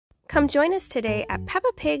Come join us today at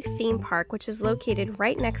Peppa Pig Theme Park, which is located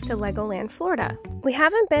right next to Legoland, Florida. We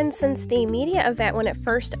haven't been since the media event when it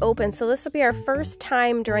first opened, so this will be our first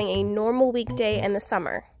time during a normal weekday in the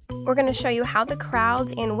summer. We're going to show you how the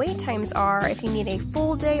crowds and wait times are if you need a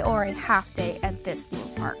full day or a half day at this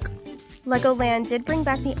theme park. Legoland did bring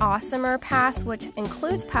back the Awesomer Pass, which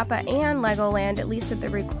includes Peppa and Legoland, at least at the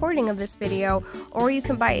recording of this video, or you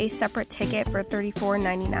can buy a separate ticket for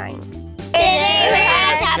 $34.99.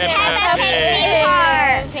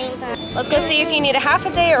 Let's go see if you need a half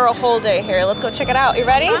a day or a whole day here. Let's go check it out. You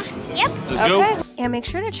ready? Yep. Let's go. And make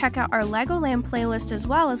sure to check out our Legoland playlist as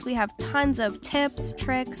well, as we have tons of tips,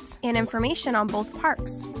 tricks, and information on both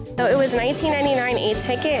parks. So it was $19.99 a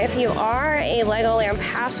ticket if you are a Legoland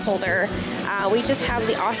pass holder. We just have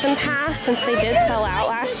the Awesome Pass since they did sell out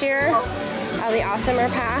last year. The Awesomer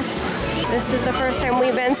Pass. This is the first time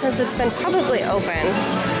we've been since it's been publicly open.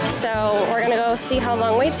 So we're gonna go see how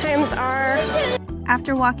long wait times are.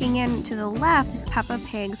 After walking in to the left is Peppa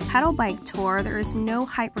Pig's pedal bike tour. There is no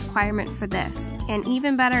height requirement for this. And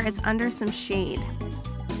even better, it's under some shade.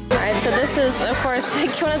 Alright, so this is, of course,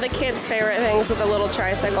 one of the kids' favorite things with the little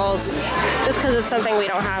tricycles. Just because it's something we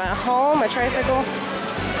don't have at home, a tricycle,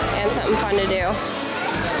 and something fun to do.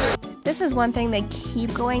 This is one thing they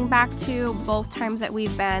keep going back to. Both times that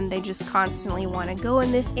we've been, they just constantly want to go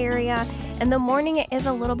in this area. In the morning it is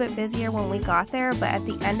a little bit busier when we got there, but at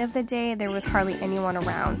the end of the day there was hardly anyone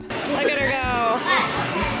around. Look at her go!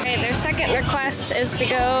 Okay, their second request is to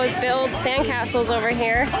go build sandcastles over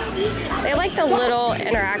here. They like the little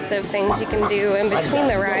interactive things you can do in between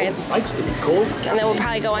the rides. And then we'll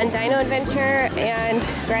probably go on Dino Adventure and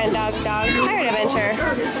Grand Dog's Pirate Adventure.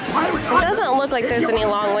 It doesn't look like there's any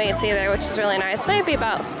long waits either, which is really nice. Might be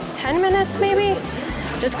about 10 minutes maybe,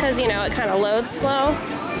 just because, you know, it kind of loads slow.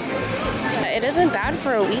 But it isn't bad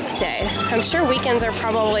for a weekday. I'm sure weekends are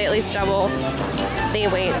probably at least double the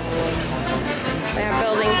waits. We have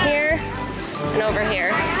building here and over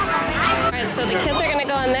here. Alright, so the kids are going to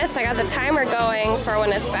go on this. I got the timer going for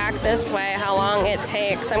when it's back this way, how long it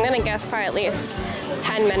takes. I'm going to guess probably at least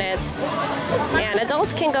 10 minutes. And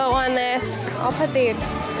adults can go on this. I'll put the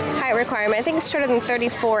height requirement. I think it's shorter than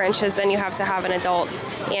 34 inches, then you have to have an adult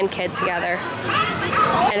and kid together.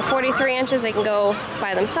 And 43 inches, they can go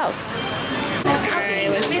by themselves. Alright,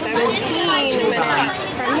 with 17 minutes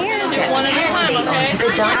from here. One at a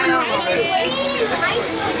time, okay?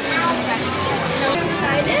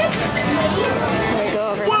 The we go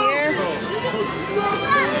over here.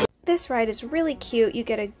 This ride is really cute. You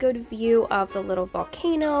get a good view of the little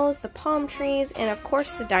volcanoes, the palm trees, and of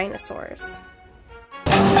course the dinosaurs.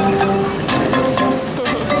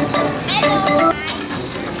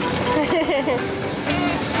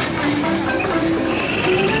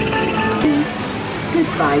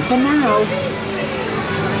 Goodbye for now.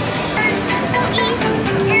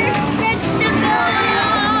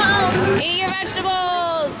 Eat your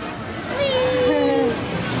vegetables!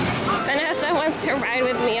 Vanessa wants to ride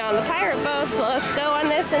with me on the pirate boat, so let's go on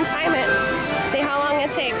this and time it. See how long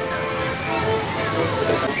it takes.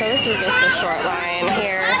 So this is just a short line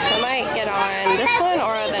here. I might get on this one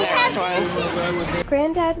or the next one.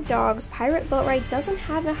 Granddad Dog's Pirate Boat Ride doesn't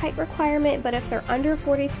have a height requirement, but if they're under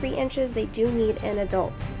 43 inches, they do need an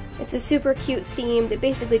adult. It's a super cute theme. It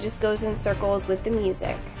basically just goes in circles with the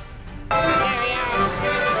music. There we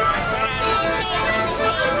are.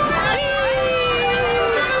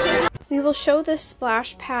 We will show this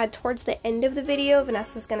splash pad towards the end of the video.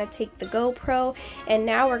 Vanessa's going to take the GoPro, and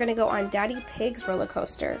now we're going to go on Daddy Pig's roller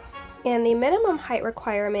coaster. And the minimum height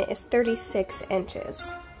requirement is 36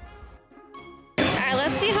 inches. Alright,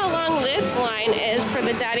 let's see how long this line is for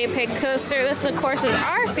the Daddy Pig coaster. This, of course, is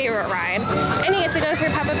our favorite ride. And you get to go through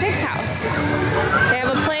Peppa Pig's house. They have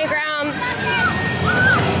a playground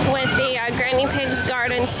with the Granny Pig's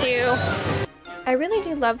garden, too. I really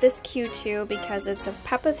do love this queue too because it's of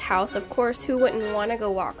Peppa's house. Of course, who wouldn't want to go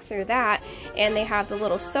walk through that? And they have the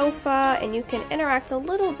little sofa, and you can interact a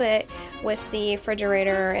little bit with the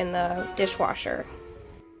refrigerator and the dishwasher.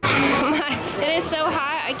 It is so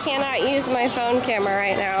hot, I cannot use my phone camera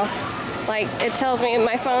right now. Like, it tells me,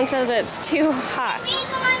 my phone says it's too hot.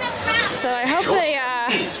 So I hope I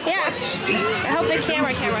hope the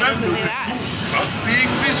camera doesn't do that.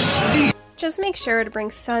 Just make sure to bring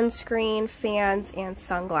sunscreen, fans, and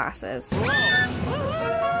sunglasses.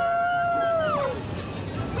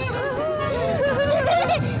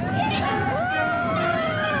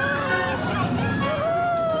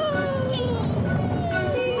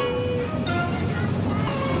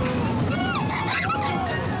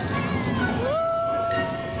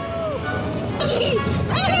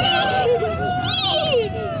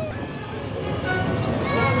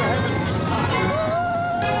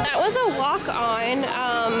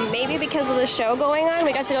 the show going on.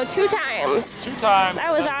 We got to go 2 times. 2 times.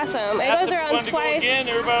 That was awesome. It goes around twice. Again,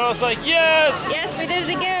 everybody was like, yes! Yes, we did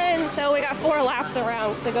it again. So we got 4 laps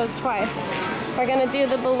around because it goes twice. We're gonna do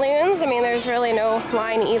the balloons. I mean, there's really no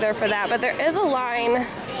line either for that, but there is a line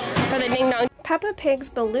for the Ding Dong. Peppa Pig's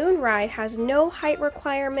balloon ride has no height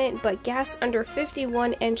requirement, but guests under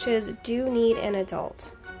 51 inches do need an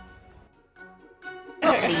adult.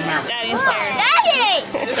 Daddy's scared. Daddy!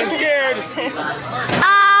 I'm scared.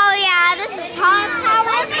 Oh yeah, this is tallest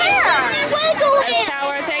tower here. That's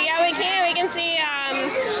Tower of Terror. Yeah, we can. We can see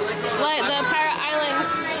the Pirate Island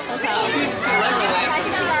Hotel.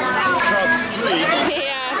 Across the street.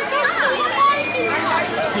 Yeah.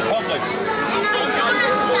 I see Publix.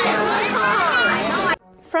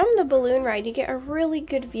 From the balloon ride, you get a really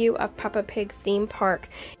good view of Peppa Pig Theme Park.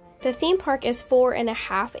 The theme park is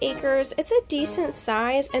 4.5 acres. It's a decent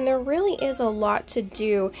size, and there really is a lot to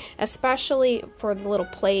do, especially for the little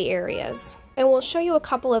play areas. And we'll show you a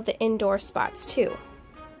couple of the indoor spots too.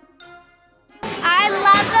 I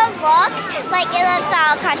love the look, like it looks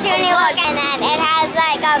all cartoony look, and then it has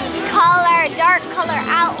like a dark color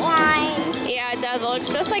outline. Yeah, it does. It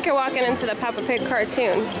looks just like you're walking into the Peppa Pig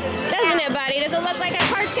cartoon. Doesn't it, buddy? Does it look like a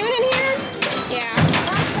cartoon in here? Yeah.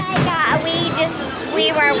 We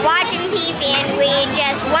were watching TV and we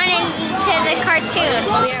just went into the cartoon.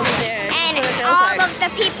 Yeah, we did. And all of the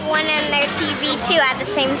people went in their TV too at the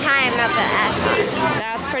same time of the actors.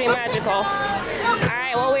 That's pretty magical.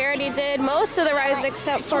 Alright, well we already did most of the rides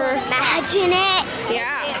except for... Imagine it.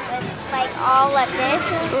 Yeah. It was like all of this.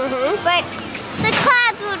 But the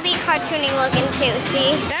clouds would be cartoony looking too,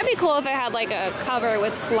 see? That'd be cool if it had like a cover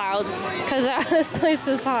with clouds, because this place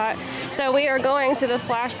is hot. So we are going to the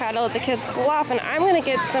splash pad to let the kids cool off, and I'm going to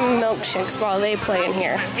get some milkshakes while they play in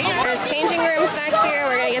here. There's changing rooms back here.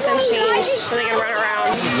 We're going to get them changed so they can run around.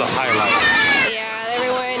 This is the highlight. Yeah,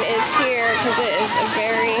 everyone is here because it is a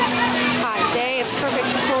very hot day. It's perfect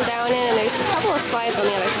to cool down in, and there's a couple of slides on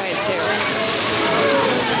the other side too.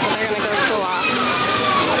 So they're going to go cool off.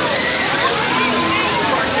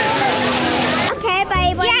 Okay,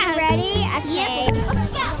 buddy, yeah. Ready? Okay. Yep.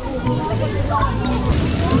 Let's go.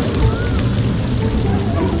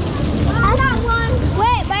 I got 1.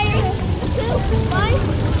 Wait, buddy. 2, 1,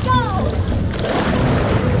 go.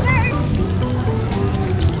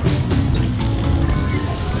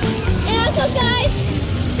 And also, guys,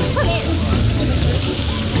 come here.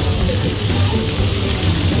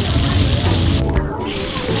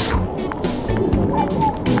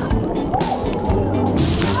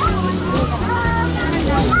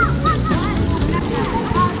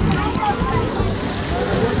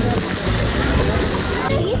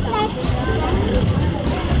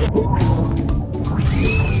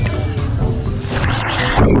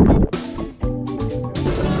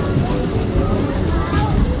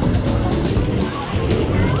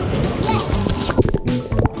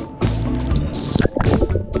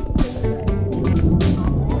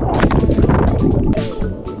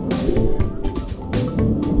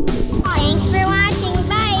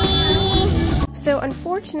 So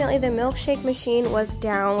unfortunately the milkshake machine was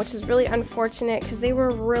down, which is really unfortunate because they were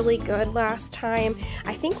really good last time.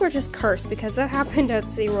 I think we're just cursed because that happened at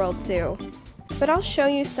SeaWorld too. But I'll show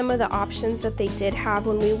you some of the options that they did have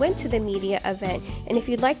when we went to the media event, and if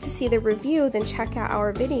you'd like to see the review, then check out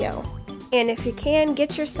our video. And if you can,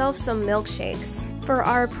 get yourself some milkshakes. For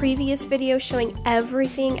our previous video showing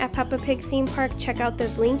everything at Peppa Pig Theme Park, check out the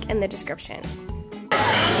link in the description.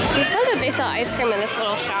 She said that they sell ice cream in this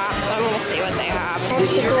little shop, so I'm going to see what they have.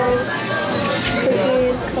 Popsicles,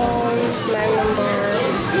 cookies, cones, Magnum bar.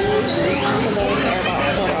 So those are about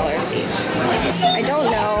 $4 each. I don't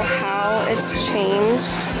know how it's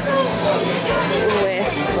changed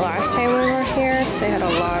with the last time we were here, because they had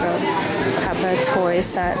a lot of Peppa toy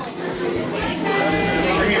sets.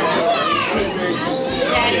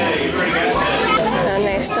 And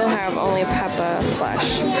they still have only Peppa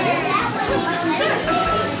plush.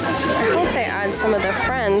 I hope they add some of their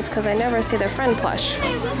friends, because I never see their friend plush.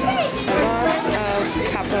 Lots of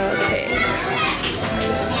Peppa Pig.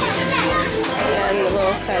 And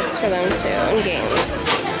little sets for them too, and games.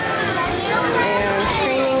 And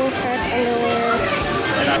training pack underwear,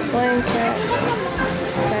 blanket,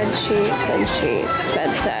 bed sheets,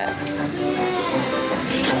 bed set.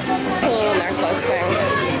 A little necklace thing.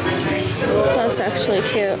 That's actually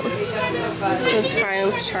cute. It's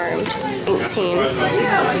 5 charms. 18.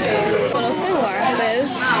 Little sunglasses.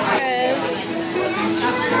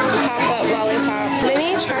 Pop-up lollipop. Mini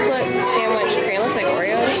chocolate sandwich cream. Looks like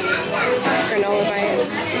Oreos. Granola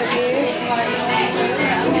bites. Cookies.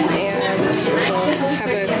 And little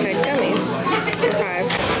Peppa Pig gummies. For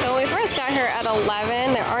 5. So when we first got here at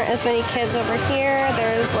 11, there aren't as many many kids over here.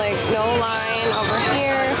 There's like no line over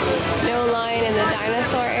here, no line in the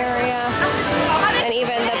dinosaur area, and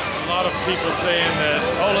even the... A lot of people saying that,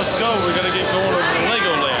 oh, let's go, we're going to get going over to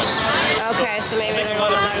Legoland. Okay, so maybe I think they're a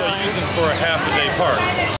lot of going to people are Legoland. using for a half-a-day park.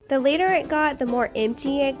 The later it got, the more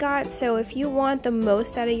empty it got, so if you want the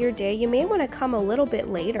most out of your day, you may want to come a little bit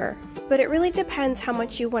later. But it really depends how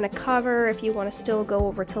much you want to cover, if you want to still go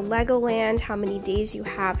over to Legoland, how many days you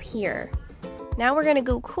have here. Now we're going to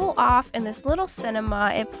go cool off in this little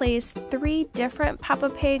cinema. It plays 3 different Peppa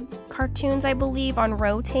Pig cartoons, I believe, on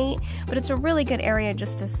rotate, but it's a really good area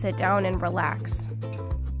just to sit down and relax.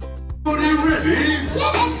 Are you ready?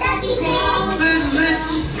 Yes, Daddy Pig. Then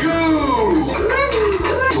let's go!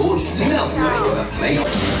 George,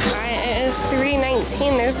 Alright, it is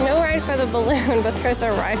 3:19. There's no ride for the balloon, but there's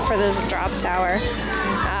a ride for this drop tower.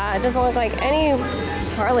 It doesn't look like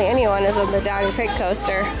hardly anyone is on the Daddy Pig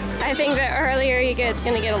coaster. I think that earlier it's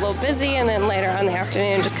going to get a little busy, and then later on in the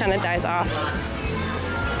afternoon it just kind of dies off.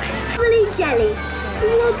 Woolly jelly.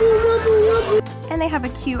 Wobble, wobble, wobble. And they have a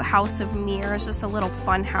cute house of mirrors, just a little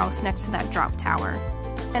fun house next to that drop tower.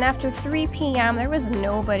 And after 3 p.m., there was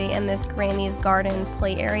nobody in this Granny's Garden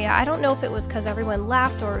play area. I don't know if it was because everyone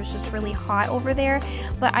left or it was just really hot over there,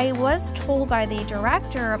 but I was told by the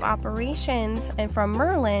director of operations and from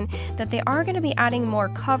Merlin that they are going to be adding more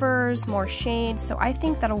covers, more shades, so I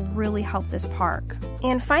think that'll really help this park.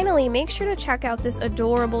 And finally, make sure to check out this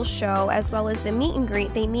adorable show as well as the meet and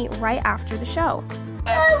greet. They meet right after the show.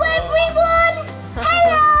 Hello, everyone.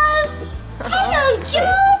 Hello. Hello,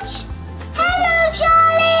 George. Hello,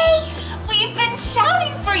 Charlie. We've been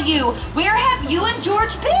shouting for you. Where have you and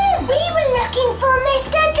George been? We were looking for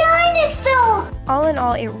Mr. Dinosaur. All in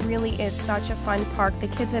all, it really is such a fun park. The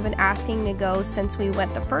kids have been asking to go since we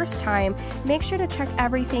went the first time. Make sure to check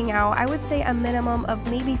everything out. I would say a minimum of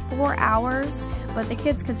maybe 4 hours, but the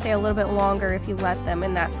kids could stay a little bit longer if you let them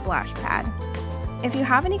in that splash pad. If you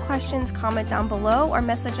have any questions, comment down below or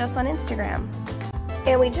message us on Instagram.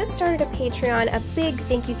 And we just started a Patreon. A big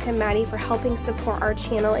thank you to Maddie for helping support our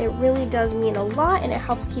channel. It really does mean a lot and it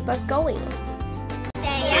helps keep us going.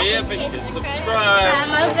 So yeah, but you can subscribe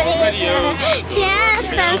to our videos. Just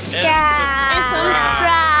subscribe.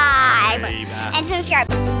 And subscribe. And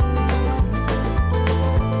subscribe.